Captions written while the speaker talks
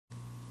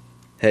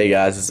Hey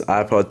guys, it's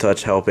iPod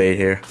Touch Help Aid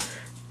here.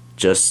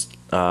 Just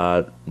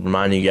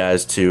reminding you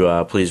guys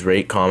to please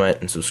rate, comment,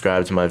 and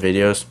subscribe to my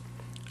videos.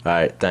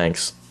 Alright,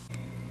 thanks.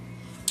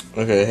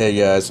 Okay, hey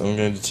guys, I'm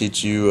going to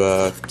teach you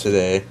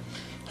today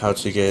how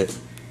to get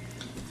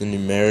the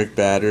numeric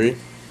battery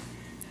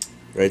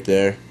right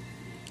there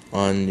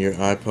on your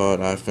iPod,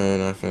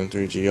 iPhone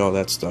 3G, all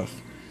that stuff.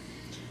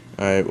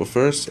 Alright, well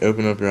first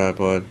open up your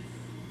iPod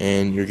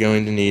and you're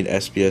going to need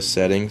SBS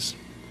settings,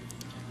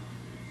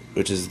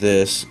 which is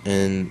this,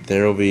 and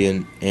there will be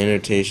an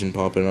annotation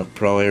popping up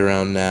probably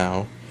around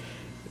now,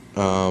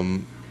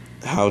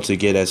 how to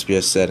get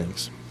SBS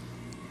settings,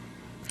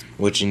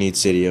 which you need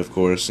Cydia, of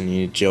course, and you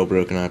need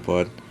jailbroken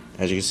iPod,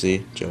 as you can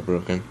see,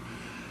 jailbroken.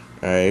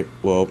 Alright,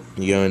 well,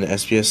 you go into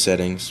SBS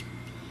settings,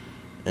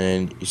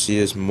 and you see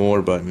this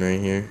more button right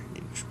here.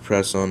 You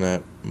press on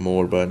that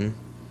more button,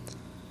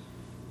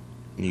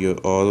 you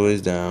go all the way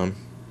down,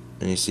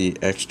 and you see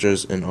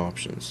extras and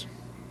options.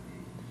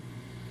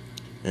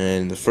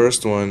 And the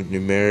first one,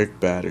 numeric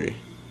battery,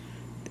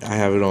 I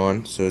have it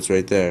on, so it's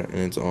right there, and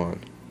it's on.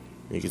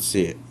 You can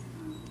see it.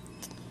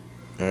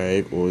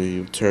 Alright, well,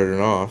 you turn it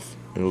off,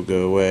 it'll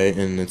go away,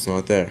 and it's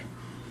not there.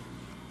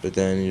 But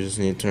then you just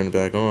need to turn it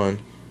back on,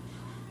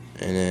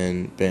 and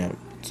then bam,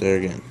 it's there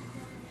again.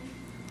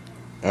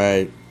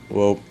 Alright,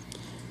 well,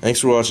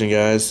 thanks for watching,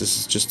 guys. This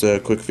is just a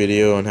quick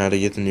video on how to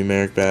get the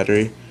numeric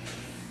battery,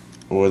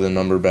 or the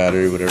number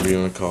battery, whatever you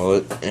want to call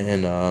it.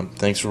 And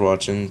thanks for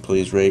watching.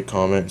 Please rate,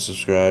 comment, and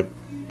subscribe.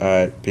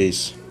 Alright,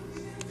 peace.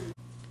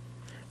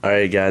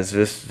 Alright guys, if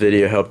this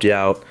video helped you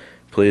out,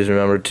 please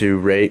remember to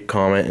rate,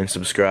 comment, and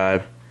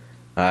subscribe.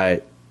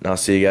 Alright, I'll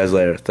see you guys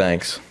later.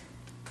 Thanks.